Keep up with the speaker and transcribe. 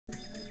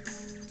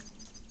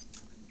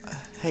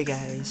Hey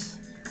guys,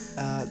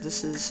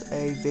 this is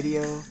a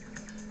video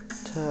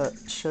to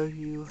show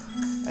you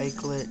a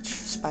glitch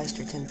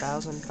Spicer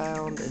 10,000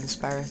 found in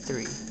Spyro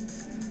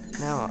 3.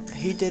 Now,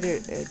 he did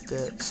it at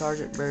the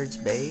Sergeant Byrd's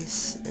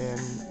base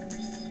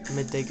in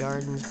Midday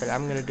Gardens, but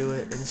I'm gonna do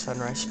it in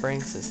Sunrise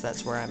Springs since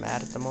that's where I'm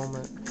at the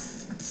moment.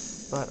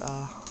 But,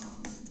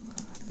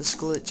 this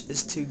glitch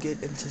is to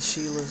get into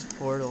Shela's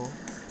portal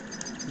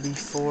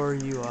before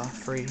you,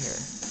 free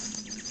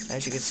her.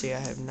 As you can see, I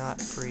have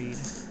not freed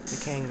the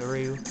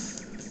kangaroo.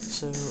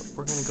 So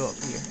we're gonna go up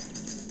here,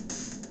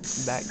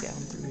 back down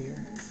through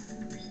here.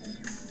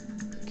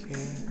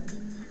 Okay,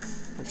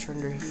 once you're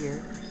under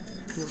here,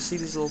 you'll see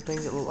these little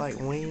things that look like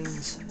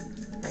wings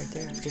right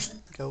there. Just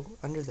go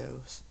under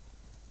those,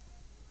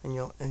 and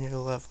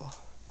it'll level.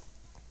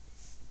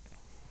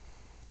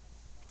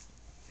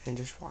 And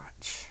just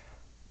watch.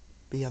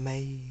 Be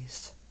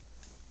amazed.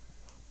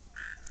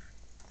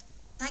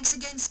 Thanks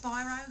again,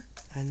 Spyro.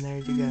 And there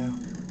you go.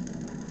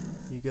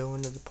 You go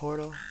into the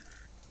portal,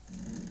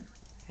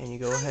 and you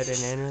go ahead and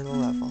enter the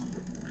level.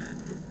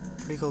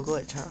 Pretty cool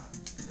glitch, huh?